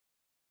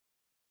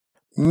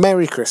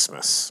Merry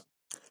Christmas.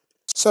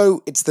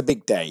 So it's the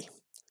big day.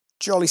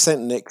 Jolly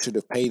St. Nick should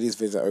have paid his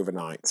visit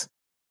overnight.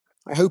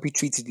 I hope he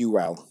treated you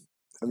well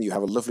and that you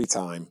have a lovely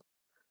time.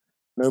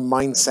 No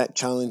mindset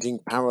challenging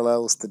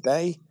parallels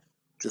today,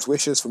 just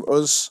wishes from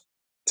us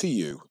to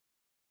you.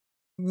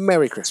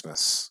 Merry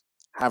Christmas.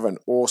 Have an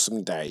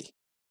awesome day.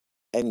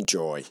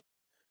 Enjoy.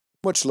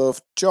 Much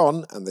love,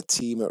 John and the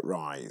team at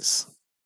Rise.